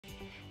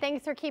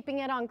Thanks for keeping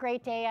it on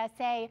Great Day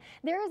SA.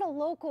 There is a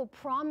local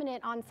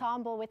prominent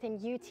ensemble within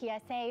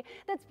UTSA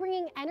that's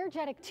bringing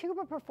energetic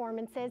tuba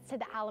performances to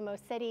the Alamo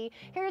City.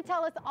 Here to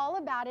tell us all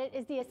about it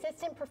is the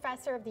assistant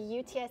professor of the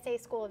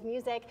UTSA School of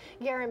Music,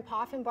 Garen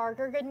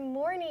Poffenbarger. Good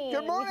morning.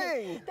 Good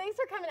morning. Thanks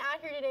for coming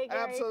out here today,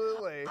 Gary.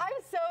 Absolutely.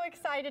 I'm so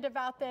excited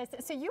about this.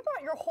 So you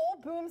brought your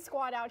whole Boom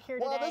Squad out here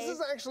today. Well, this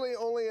is actually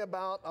only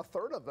about a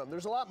third of them.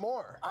 There's a lot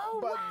more. Oh,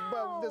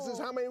 but this is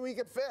how many we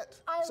could fit.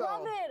 I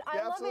love it. I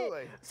love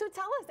absolutely. it. So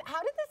tell us,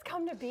 how did this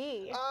come to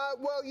be?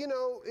 Well, you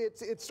know,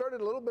 it started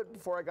a little bit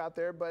before I got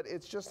there, but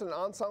it's just an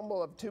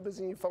ensemble of tubas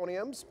and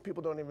euphoniums.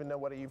 People don't even know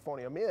what a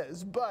euphonium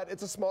is, but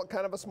it's a small,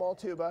 kind of a small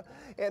tuba,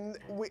 and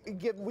we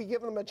give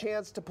them a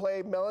chance to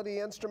play melody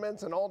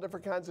instruments and all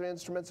different kinds of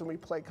instruments, and we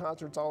play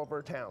concerts all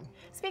over town.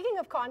 Speaking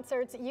of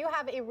concerts, you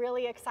have a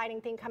really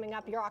exciting thing coming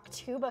up, your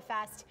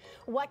OcTUBAfest.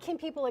 What can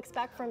people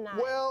expect from that?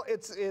 Well,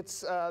 it's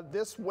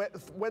this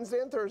Wednesday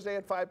and Thursday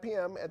at 5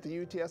 p.m. at the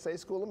UTSA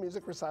School of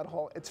Music Recital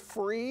Hall. It's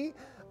free.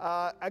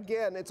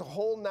 Again, it's a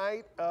whole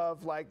night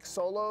of like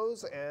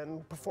solos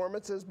and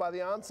performances by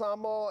the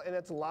ensemble, and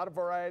it's a lot of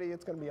variety.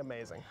 It's going to be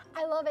amazing.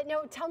 I love it.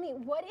 Now, tell me,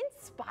 what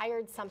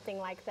inspired something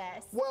like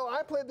this? Well,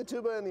 I played the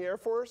tuba in the Air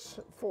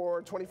Force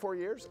for 24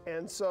 years,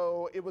 and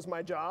so it was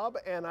my job,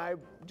 and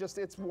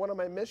it's one of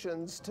my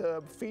missions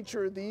to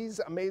feature these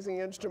amazing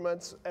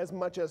instruments as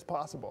much as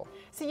possible.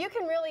 So you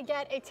can really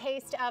get a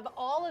taste of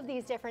all of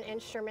these different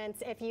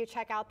instruments if you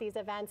check out these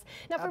events.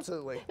 Now,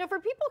 Absolutely. Now, for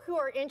people who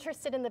are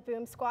interested in the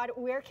Boom Squad,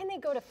 where can they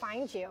go to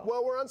find you?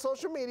 Well, we're on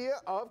social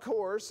media, of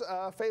course.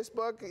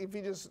 Facebook, if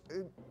you just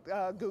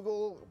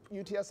Google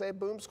UTSA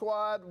Boom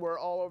Squad, we're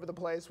all over the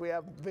place. We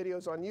have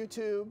videos on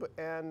YouTube,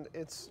 and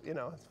it's, you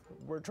know,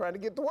 we're trying to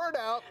get the word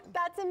out.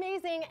 That's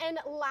amazing. And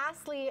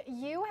lastly,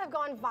 you have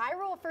gone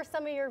viral for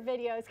some of your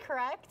videos,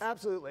 correct?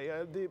 Absolutely.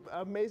 The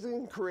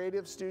amazing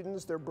creative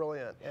students, they're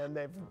brilliant, and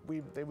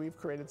we've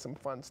created some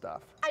fun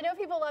stuff. I know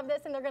people love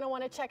this, and they're going to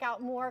want to check out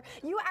more.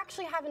 You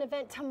actually have an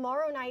event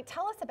tomorrow night.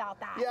 Tell us about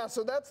that. Yeah,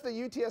 so that's the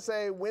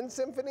UTSA Wind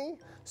Symphony.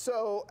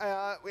 So,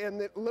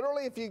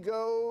 literally, if you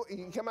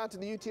come out to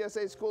the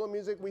UTSA School of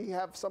Music, we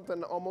have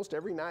something almost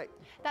every night.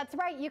 That's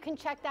right. You can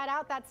check that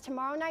out. That's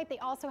tomorrow night. They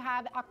also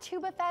have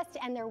OcTUBAfest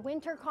and their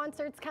winter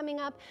concerts coming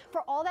up.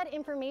 For all that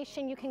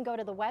information, you can go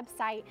to the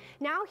website.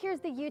 Now here's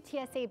the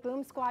UTSA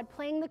Boom Squad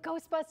playing the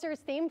Ghostbusters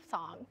theme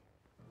song.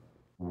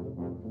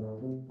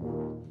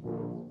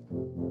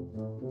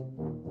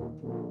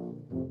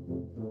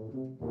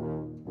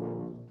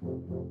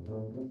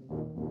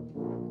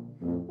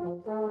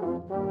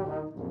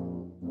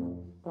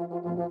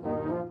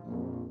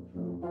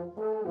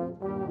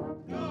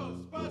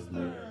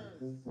 Ghostbusters!